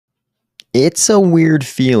It's a weird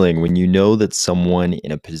feeling when you know that someone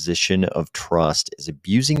in a position of trust is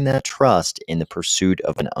abusing that trust in the pursuit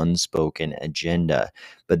of an unspoken agenda.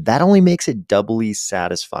 But that only makes it doubly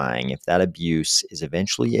satisfying if that abuse is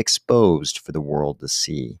eventually exposed for the world to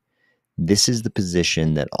see. This is the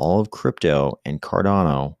position that all of crypto and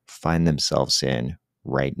Cardano find themselves in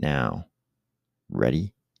right now.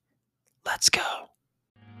 Ready? Let's go.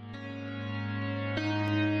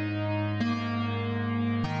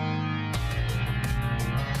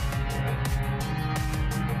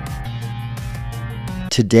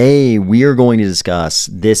 Today, we are going to discuss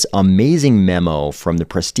this amazing memo from the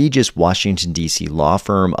prestigious Washington, D.C. law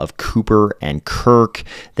firm of Cooper and Kirk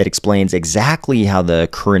that explains exactly how the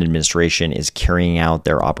current administration is carrying out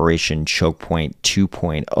their Operation Chokepoint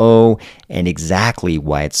 2.0 and exactly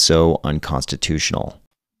why it's so unconstitutional.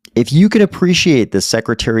 If you can appreciate the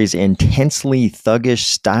secretary's intensely thuggish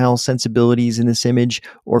style sensibilities in this image,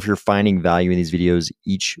 or if you're finding value in these videos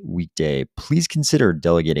each weekday, please consider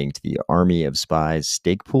delegating to the Army of Spies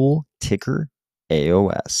stake pool, ticker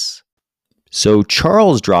AOS. So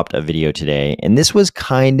Charles dropped a video today, and this was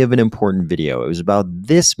kind of an important video. It was about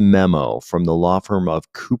this memo from the law firm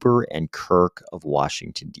of Cooper and Kirk of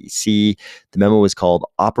Washington, D.C. The memo was called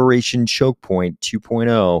Operation Chokepoint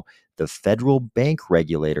 2.0. The federal bank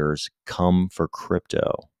regulators come for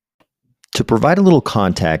crypto. To provide a little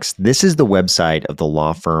context, this is the website of the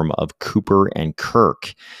law firm of Cooper and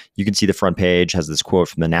Kirk. You can see the front page has this quote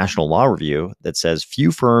from the National Law Review that says,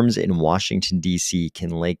 "Few firms in Washington, D.C. can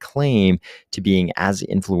lay claim to being as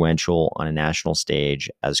influential on a national stage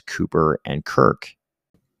as Cooper and Kirk."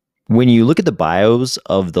 When you look at the bios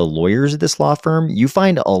of the lawyers at this law firm, you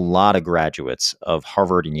find a lot of graduates of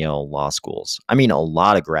Harvard and Yale law schools. I mean, a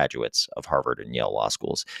lot of graduates of Harvard and Yale law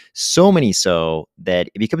schools. So many so that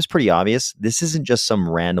it becomes pretty obvious this isn't just some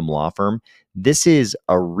random law firm. This is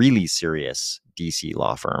a really serious DC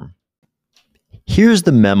law firm. Here's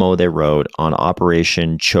the memo they wrote on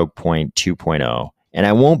Operation Chokepoint 2.0. And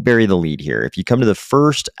I won't bury the lead here. If you come to the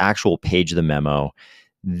first actual page of the memo,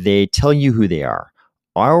 they tell you who they are.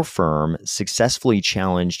 Our firm successfully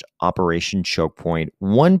challenged Operation Chokepoint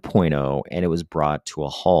 1.0 and it was brought to a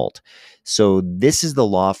halt. So this is the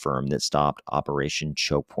law firm that stopped Operation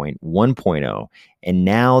Chokepoint 1.0. And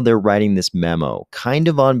now they're writing this memo kind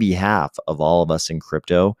of on behalf of all of us in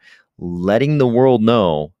crypto, letting the world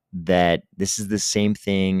know that this is the same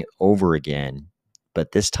thing over again.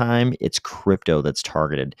 But this time, it's crypto that's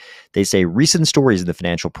targeted. They say recent stories in the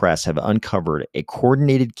financial press have uncovered a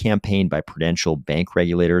coordinated campaign by prudential bank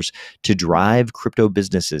regulators to drive crypto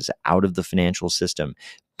businesses out of the financial system.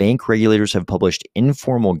 Bank regulators have published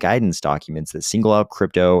informal guidance documents that single out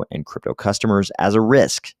crypto and crypto customers as a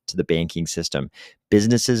risk to the banking system.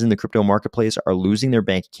 Businesses in the crypto marketplace are losing their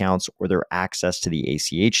bank accounts or their access to the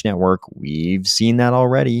ACH network. We've seen that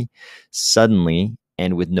already. Suddenly,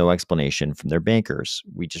 and with no explanation from their bankers.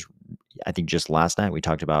 I think just last night we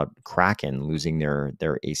talked about Kraken losing their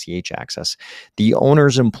ACH access. The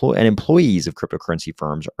owners and employees of cryptocurrency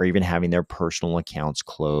firms are even having their personal accounts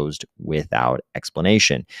closed without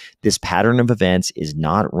explanation. This pattern of events is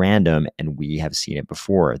not random, and we have seen it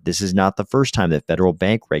before. This is not the first time that federal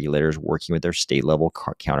bank regulators working with their state level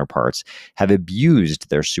counterparts have abused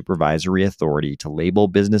their supervisory authority to label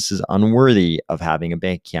businesses unworthy of having a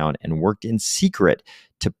bank account and worked in secret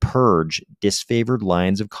to purge disfavored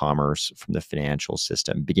lines of commerce from the financial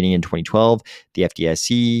system. Beginning in 2012, the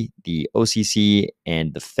FDIC, the OCC,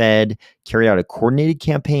 and the Fed carried out a coordinated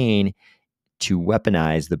campaign to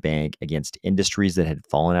weaponize the bank against industries that had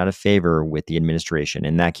fallen out of favor with the administration.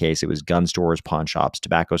 In that case, it was gun stores, pawn shops,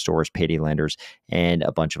 tobacco stores, payday lenders, and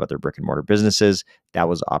a bunch of other brick and mortar businesses. That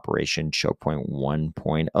was Operation Chokepoint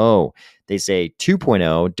 1.0. They say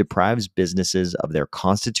 2.0 deprives businesses of their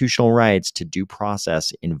constitutional rights to due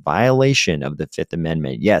process in violation of the Fifth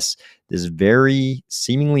Amendment. Yes, this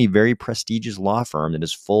seemingly very prestigious law firm that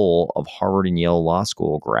is full of Harvard and Yale law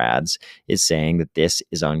school grads is saying that this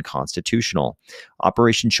is unconstitutional.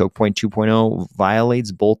 Operation Chokepoint 2.0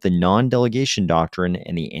 violates both the non-delegation doctrine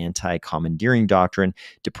and the anti-commandeering doctrine,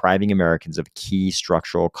 depriving Americans of key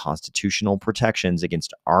structural constitutional protections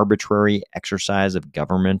against arbitrary exercise of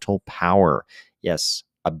governmental power. Yes,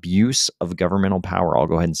 abuse of governmental power. I'll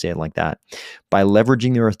go ahead and say it like that. By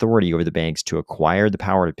leveraging their authority over the banks to acquire the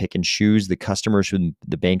power to pick and choose the customers whom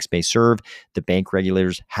the banks may serve, the bank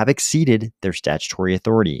regulators have exceeded their statutory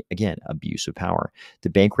authority. Again, abuse of power.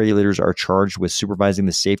 The bank regulators are charged with supervising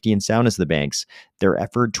the safety and soundness of the banks. Their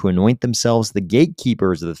effort to anoint themselves the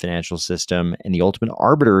gatekeepers of the financial system and the ultimate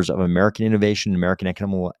arbiters of American innovation and American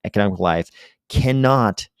economic life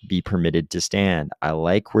cannot be permitted to stand. I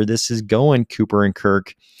like where this is going, Cooper and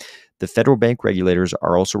Kirk. The federal bank regulators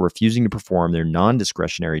are also refusing to perform their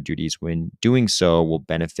non-discretionary duties. When doing so will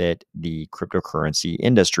benefit the cryptocurrency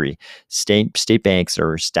industry. State banks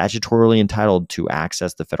are statutorily entitled to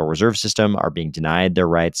access the Federal Reserve System are being denied their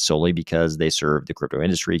rights solely because they serve the crypto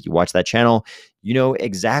industry. If you watch that channel, you know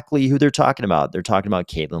exactly who they're talking about. They're talking about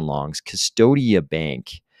Caitlin Long's Custodia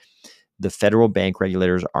Bank. The federal bank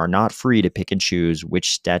regulators are not free to pick and choose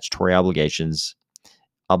which statutory obligations,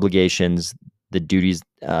 the duties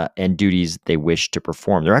and duties they wish to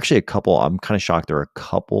perform. There are actually a couple. I'm kind of shocked. There are a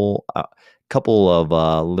couple of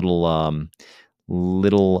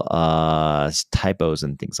little typos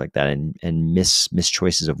and things like that, and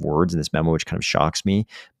mischoices of words in this memo, which kind of shocks me.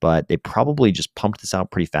 But they probably just pumped this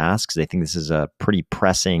out pretty fast because they think this is a pretty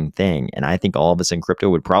pressing thing, and I think all of us in crypto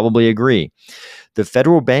would probably agree. The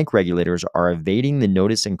federal bank regulators are evading the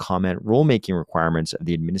notice and comment rulemaking requirements of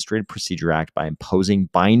the Administrative Procedure Act by imposing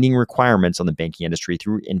binding requirements on the banking industry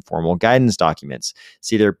through informal guidance documents.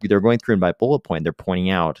 See, they're going through and by bullet point, they're pointing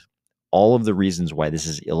out all of the reasons why this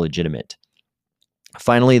is illegitimate.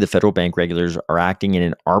 Finally, the federal bank regulators are acting in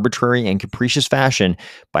an arbitrary and capricious fashion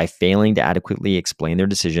by failing to adequately explain their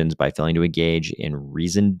decisions, by failing to engage in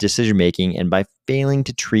reasoned decision-making, and by failing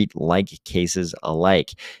to treat like cases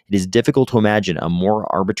alike. It is difficult to imagine a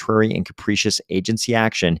more arbitrary and capricious agency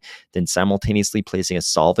action than simultaneously placing a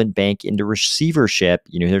solvent bank into receivership,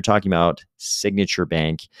 you know who they're talking about, Signature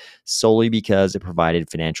Bank, solely because it provided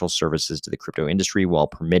financial services to the crypto industry while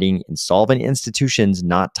permitting insolvent institutions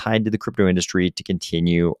not tied to the crypto industry to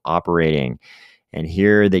continue operating. And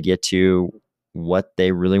here they get to what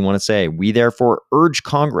they really want to say. We therefore urge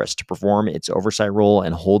Congress to perform its oversight role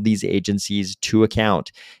and hold these agencies to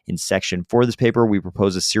account. In section 4 of this paper, we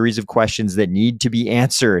propose a series of questions that need to be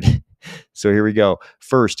answered. So here we go.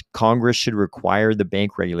 First, Congress should require the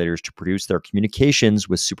bank regulators to produce their communications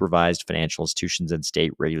with supervised financial institutions and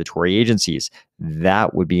state regulatory agencies.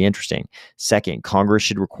 That would be interesting. Second, Congress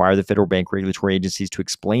should require the federal bank regulatory agencies to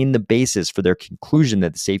explain the basis for their conclusion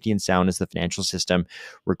that the safety and soundness of the financial system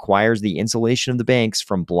requires the insulation of the banks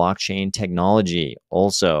from blockchain technology.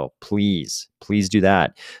 Also, please do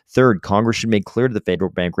that. Third, Congress should make clear to the federal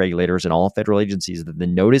bank regulators and all federal agencies that the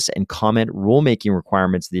notice and comment rulemaking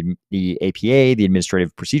requirements of the APA, the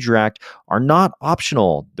Administrative Procedure Act, are not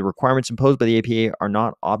optional. The requirements imposed by the APA are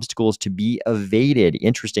not obstacles to be evaded.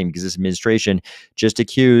 Interesting, because this administration just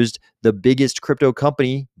accused the biggest crypto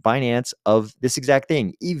company, Binance, of this exact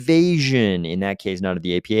thing, evasion. In that case, not of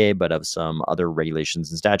the APA, but of some other regulations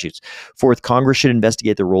and statutes. Fourth, Congress should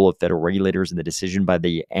investigate the role of federal regulators in the decision by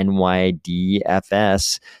the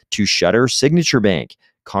NYDFS to shutter Signature Bank.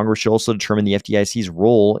 Congress should also determine the FDIC's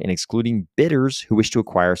role in excluding bidders who wish to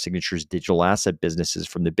acquire Signature's digital asset businesses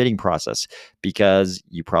from the bidding process, because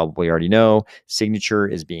you probably already know Signature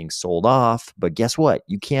is being sold off, but guess what?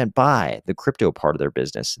 You can't buy the crypto part of their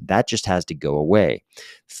business. That just has to go away.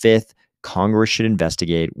 Fifth, Congress should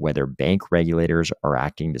investigate whether bank regulators are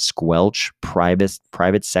acting to squelch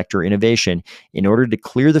private sector innovation in order to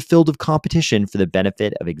clear the field of competition for the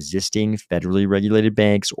benefit of existing federally regulated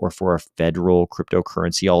banks or for a federal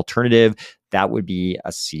cryptocurrency alternative. That would be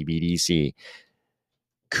a CBDC.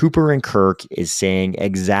 Cooper and Kirk is saying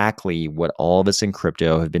exactly what all of us in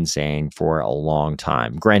crypto have been saying for a long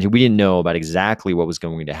time. Granted, we didn't know about exactly what was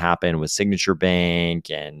going to happen with Signature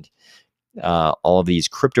Bank and all of these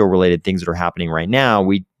crypto related things that are happening right now.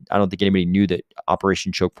 I don't think anybody knew that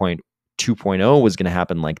Operation Chokepoint 2.0 was going to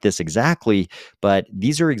happen like this exactly, but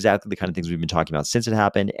these are exactly the kind of things we've been talking about since it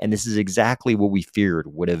happened, and this is exactly what we feared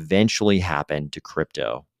would eventually happen to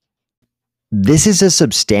crypto. This is a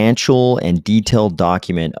substantial and detailed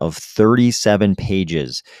document of 37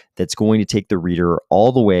 pages that's going to take the reader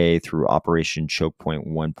all the way through Operation Chokepoint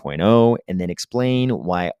 1.0 and then explain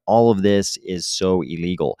why all of this is so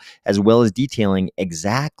illegal, as well as detailing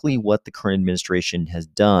exactly what the current administration has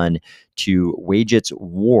done to wage its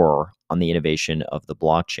war on the innovation of the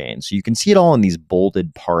blockchain. So you can see it all in these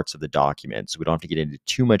bolded parts of the document. So we don't have to get into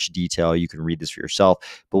too much detail. You can read this for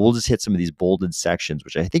yourself, but we'll just hit some of these bolded sections,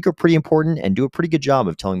 which I think are pretty important and do a pretty good job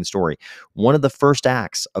of telling the story. One of the first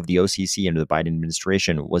acts of the OCC under the Biden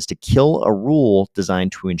administration was to kill a rule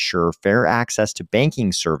designed to ensure fair access to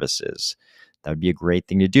banking services. That would be a great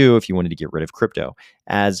thing to do if you wanted to get rid of crypto.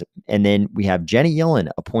 And then we have Jenny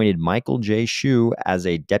Yellen appointed Michael J. Shu as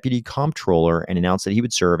a deputy comptroller and announced that he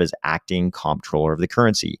would serve as acting comptroller of the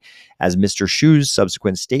currency. As Mr. Shu's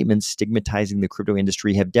subsequent statements stigmatizing the crypto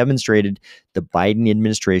industry have demonstrated, the Biden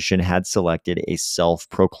administration had selected a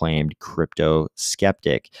self-proclaimed crypto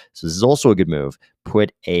skeptic. So this is also a good move.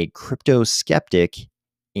 Put a crypto skeptic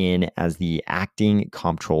in as the acting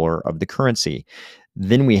comptroller of the currency.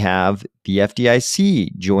 Then we have the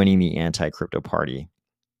FDIC joining the anti-crypto party.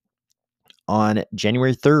 On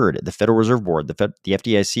January 3rd, the Federal Reserve Board, the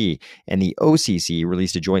FDIC, and the OCC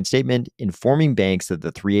released a joint statement informing banks that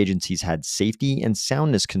the three agencies had safety and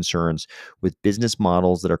soundness concerns with business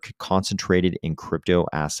models that are concentrated in crypto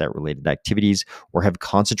asset-related activities or have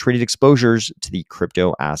concentrated exposures to the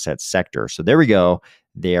crypto asset sector. So there we go.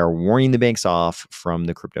 They are warning the banks off from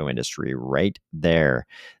the crypto industry right there.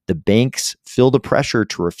 The banks feel the pressure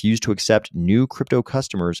to refuse to accept new crypto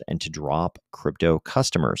customers and to drop crypto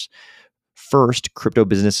customers. First, crypto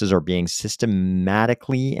businesses are being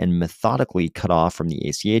systematically and methodically cut off from the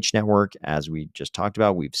ACH network. As we just talked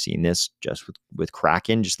about, we've seen this just with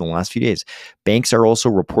Kraken just in the last few days. Banks are also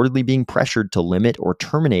reportedly being pressured to limit or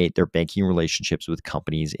terminate their banking relationships with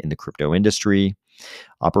companies in the crypto industry.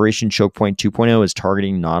 Operation Chokepoint 2.0 is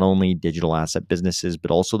targeting not only digital asset businesses, but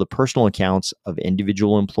also the personal accounts of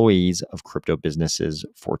individual employees of crypto businesses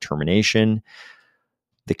for termination.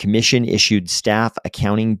 The commission issued Staff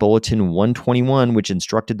Accounting Bulletin 121, which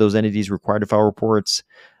instructed those entities required to file reports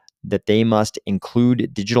that they must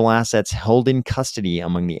include digital assets held in custody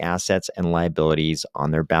among the assets and liabilities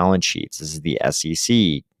on their balance sheets. This is the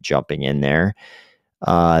SEC jumping in there.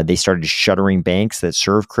 They started shuttering banks that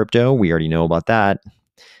serve crypto. We already know about that.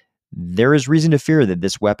 There is reason to fear that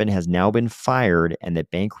this weapon has now been fired and that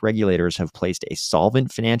bank regulators have placed a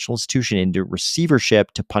solvent financial institution into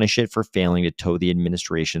receivership to punish it for failing to toe the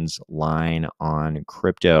administration's line on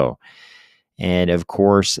crypto. And of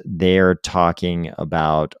course, they're talking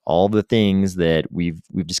about all the things that we've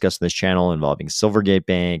discussed on this channel involving Silvergate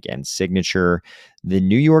Bank and Signature. The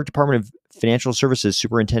New York Department of Financial Services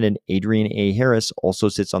Superintendent Adrian A. Harris also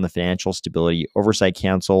sits on the Financial Stability Oversight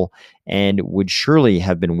Council and would surely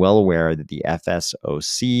have been well aware that the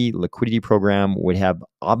FSOC liquidity program would have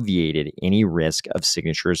obviated any risk of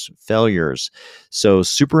Signature's failures. So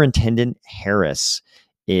Superintendent Harris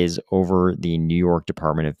is over the New York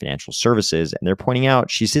Department of Financial Services, and they're pointing out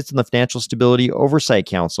she sits on the Financial Stability Oversight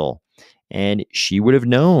Council, and she would have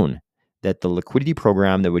known that the liquidity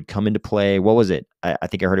program that would come into play, what was it? I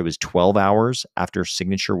think I heard it was 12 hours after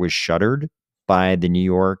Signature was shuttered by the New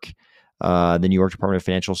York Department of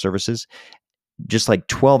Financial Services, just like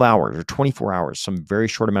 12 hours or 24 hours, some very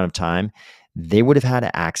short amount of time, they would have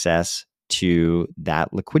had access to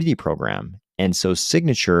that liquidity program. And so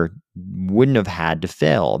Signature wouldn't have had to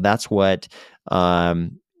fail. That's what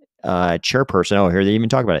chairperson, here they even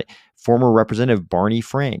talk about it, former Representative Barney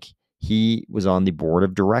Frank, he was on the board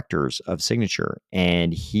of directors of Signature,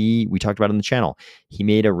 and we talked about it on the channel. He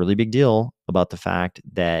made a really big deal about the fact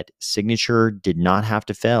that Signature did not have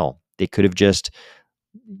to fail. They could have just,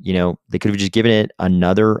 given it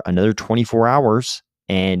another 24 hours,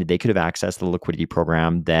 and they could have accessed the liquidity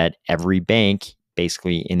program that every bank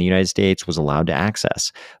basically in the United States was allowed to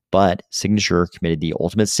access. But Signature committed the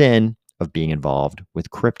ultimate sin of being involved with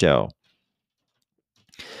crypto.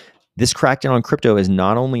 This crackdown on crypto is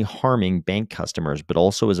not only harming bank customers, but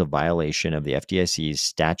also is a violation of the FDIC's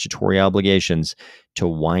statutory obligations to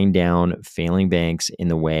wind down failing banks in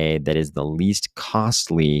the way that is the least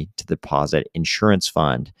costly to the deposit insurance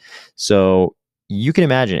fund. So you can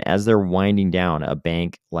imagine, as they're winding down a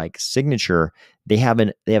bank like Signature, they have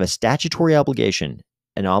a statutory obligation,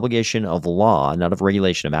 an obligation of law, not of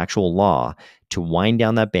regulation, of actual law, to wind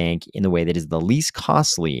down that bank in the way that is the least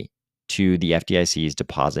costly to the FDIC's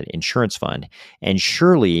deposit insurance fund. And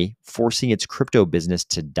surely forcing its crypto business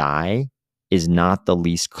to die is not the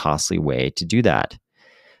least costly way to do that.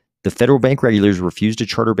 The federal bank regulators refuse to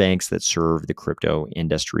charter banks that serve the crypto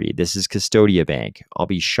industry. This is Custodia Bank. I'll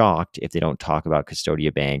be shocked if they don't talk about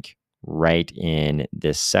Custodia Bank right in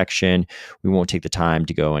this section. We won't take the time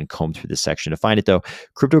to go and comb through this section to find it, though.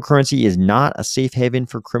 Cryptocurrency is not a safe haven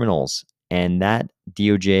for criminals, and that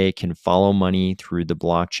DOJ can follow money through the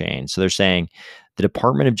blockchain. So they're saying the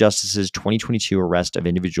Department of Justice's 2022 arrest of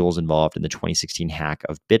individuals involved in the 2016 hack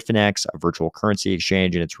of Bitfinex, a virtual currency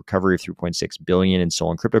exchange, and its recovery of $3.6 billion in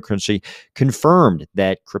stolen cryptocurrency confirmed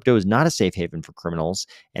that crypto is not a safe haven for criminals,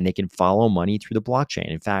 and they can follow money through the blockchain.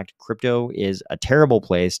 In fact, crypto is a terrible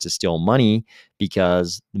place to steal money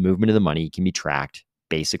because the movement of the money can be tracked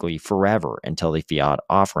basically forever until the fiat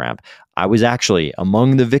off-ramp. I was actually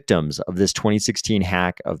among the victims of this 2016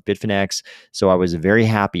 hack of Bitfinex, so I was very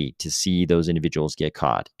happy to see those individuals get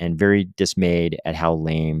caught and very dismayed at how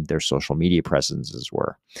lame their social media presences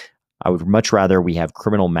were. I would much rather we have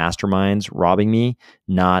criminal masterminds robbing me,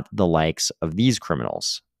 not the likes of these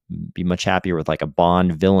criminals. Be much happier with like a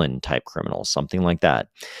Bond villain type criminal, something like that.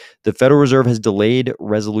 The Federal Reserve has delayed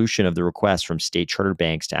resolution of the request from state chartered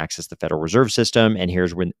banks to access the Federal Reserve System. And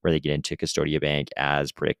here's where they get into Custodia Bank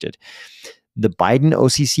as predicted. The Biden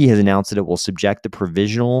OCC has announced that it will subject the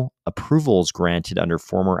provisional approvals granted under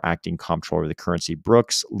former acting comptroller of the currency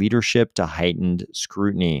Brooks' leadership to heightened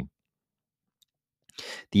scrutiny.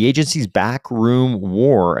 The agency's backroom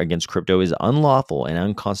war against crypto is unlawful and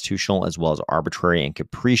unconstitutional, as well as arbitrary and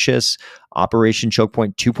capricious. Operation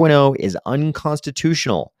Chokepoint 2.0 is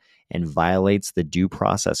unconstitutional and violates the due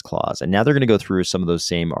process clause. And now they're going to go through some of those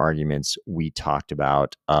same arguments we talked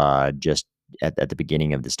about just at the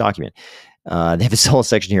beginning of this document. They have a whole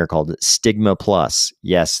section here called Stigma Plus.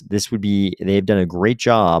 Yes, they've done a great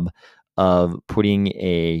job of putting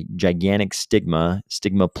a gigantic stigma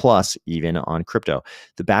plus even on crypto.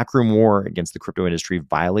 The backroom war against the crypto industry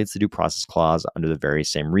violates the due process clause under the very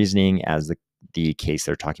same reasoning as the case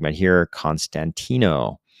they're talking about here,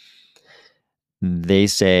 Constantino. They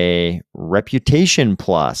say reputation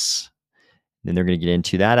plus. Then they're going to get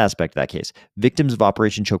into that aspect of that case. Victims of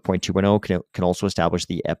Operation Chokepoint 2.0 can also establish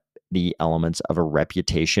the elements of a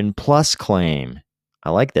reputation plus claim. I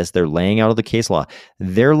like this. They're laying out of the case law.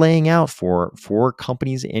 They're laying out for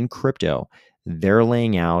companies in crypto. They're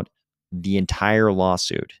laying out the entire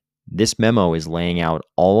lawsuit. This memo is laying out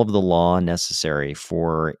all of the law necessary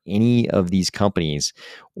for any of these companies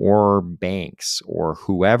or banks or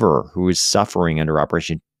whoever who is suffering under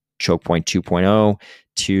Operation Chokepoint 2.0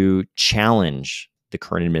 to challenge the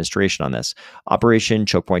current administration on this. Operation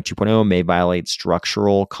Chokepoint 2.0 may violate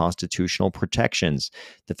structural constitutional protections.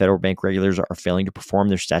 The federal bank regulators are failing to perform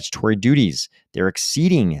their statutory duties. They're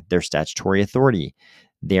exceeding their statutory authority.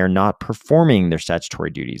 They are not performing their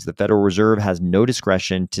statutory duties. The Federal Reserve has no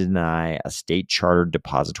discretion to deny a state-chartered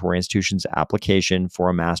depository institution's application for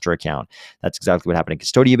a master account. That's exactly what happened at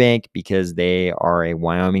Custodia Bank because they are a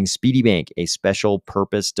Wyoming Speedy Bank, a special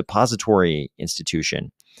purpose depository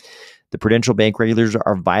institution. The prudential bank regulators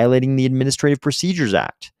are violating the Administrative Procedures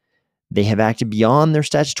Act. They have acted beyond their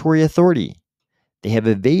statutory authority. They have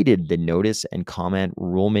evaded the notice and comment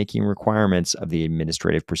rulemaking requirements of the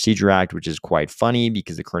Administrative Procedure Act, which is quite funny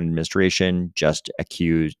because the current administration just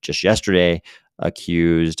yesterday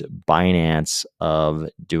accused Binance of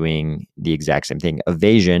doing the exact same thing,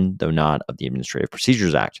 evasion, though not of the Administrative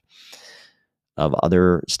Procedures Act, of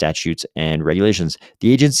other statutes and regulations.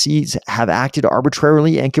 The agencies have acted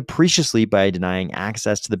arbitrarily and capriciously by denying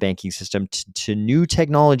access to the banking system to new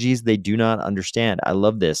technologies they do not understand. I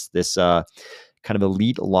love this. This kind of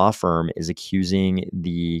elite law firm is accusing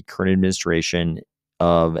the current administration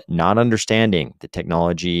of not understanding the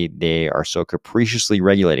technology they are so capriciously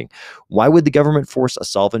regulating. Why would the government force a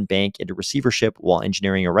solvent bank into receivership while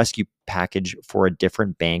engineering a rescue package for a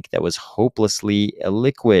different bank that was hopelessly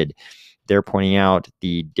illiquid? They're pointing out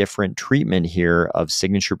the different treatment here of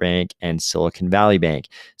Signature Bank and Silicon Valley Bank.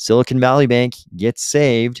 Silicon Valley Bank gets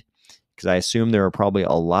saved because I assume there are probably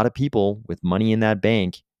a lot of people with money in that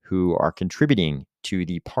bank who are contributing to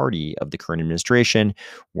the party of the current administration,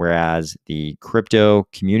 whereas the crypto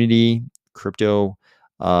community, crypto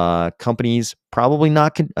companies, probably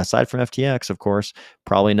not, aside from FTX, of course,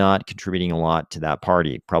 probably not contributing a lot to that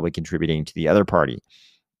party, probably contributing to the other party.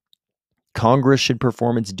 Congress should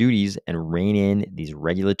perform its duties and rein in these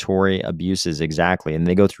regulatory abuses. Exactly. And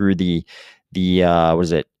they go through the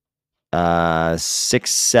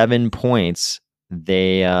 7 points.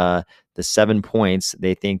 The 7 points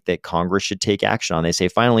they think that Congress should take action on. They say,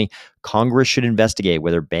 finally, Congress should investigate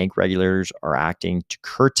whether bank regulators are acting to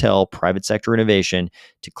curtail private sector innovation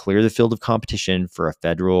to clear the field of competition for a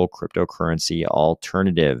federal cryptocurrency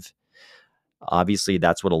alternative. Obviously,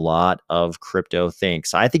 that's what a lot of crypto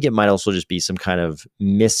thinks. I think it might also just be some kind of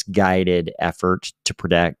misguided effort to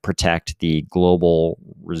protect the global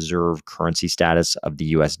reserve currency status of the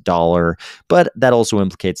US dollar. But that also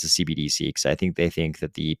implicates the CBDC because I think they think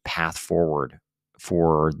that the path forward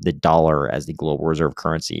for the dollar as the global reserve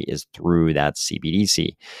currency is through that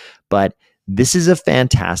CBDC. But this is a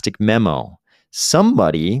fantastic memo.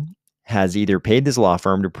 Somebody has either paid this law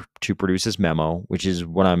firm to produce this memo, which is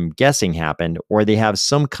what I'm guessing happened, or they have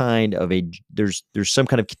some kind of there's some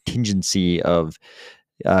kind of contingency of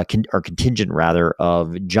contingent rather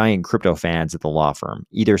of giant crypto fans at the law firm.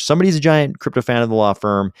 Either somebody's a giant crypto fan of the law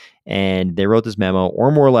firm and they wrote this memo,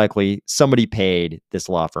 or more likely somebody paid this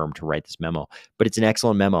law firm to write this memo. But it's an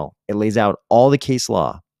excellent memo. It lays out all the case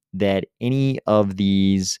law that any of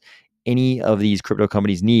these crypto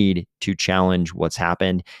companies need to challenge what's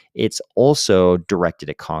happened. It's also directed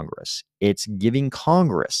at Congress. It's giving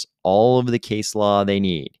Congress all of the case law they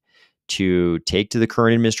need to take to the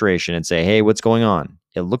current administration and say, hey, what's going on?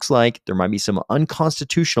 It looks like there might be some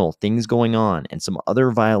unconstitutional things going on and some other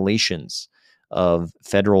violations of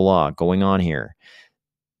federal law going on here.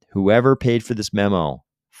 Whoever paid for this memo,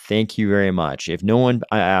 Thank you very much. If no one,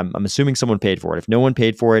 I'm assuming someone paid for it. If no one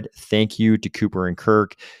paid for it, thank you to Cooper and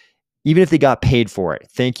Kirk. Even if they got paid for it,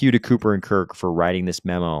 thank you to Cooper and Kirk for writing this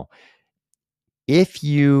memo. If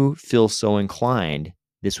you feel so inclined,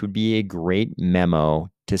 this would be a great memo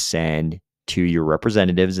to send to your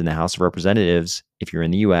representatives in the House of Representatives if you're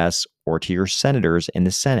in the US, or to your senators in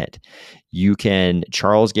the Senate.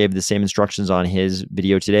 Charles gave the same instructions on his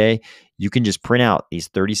video today. You can just print out these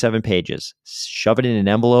 37 pages, shove it in an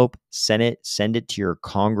envelope, send it to your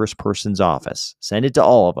congressperson's office. Send it to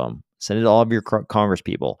all of them. Send it to all of your congress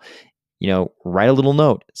people. Write a little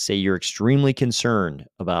note. Say you're extremely concerned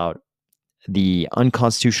about the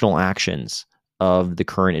unconstitutional actions of the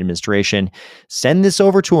current administration. Send this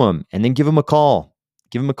over to them and then give them a call.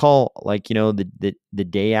 Give them a call, like, the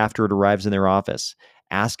day after it arrives in their office.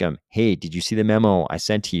 Ask them, hey, did you see the memo I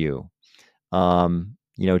sent to you? Tell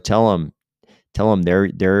them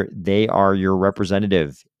they are your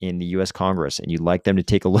representative in the U.S. Congress, and you'd like them to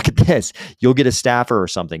take a look at this. You'll get a staffer or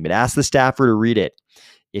something, but ask the staffer to read it.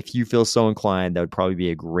 If you feel so inclined, that would probably be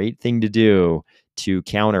a great thing to do to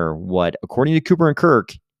counter what, according to Cooper and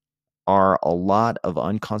Kirk, are a lot of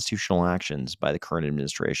unconstitutional actions by the current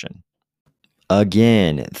administration.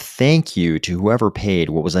 Again, thank you to whoever paid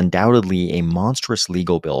what was undoubtedly a monstrous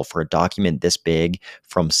legal bill for a document this big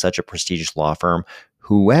from such a prestigious law firm.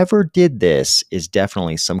 Whoever did this is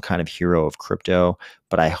definitely some kind of hero of crypto,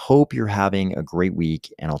 but I hope you're having a great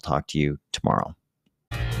week, and I'll talk to you tomorrow.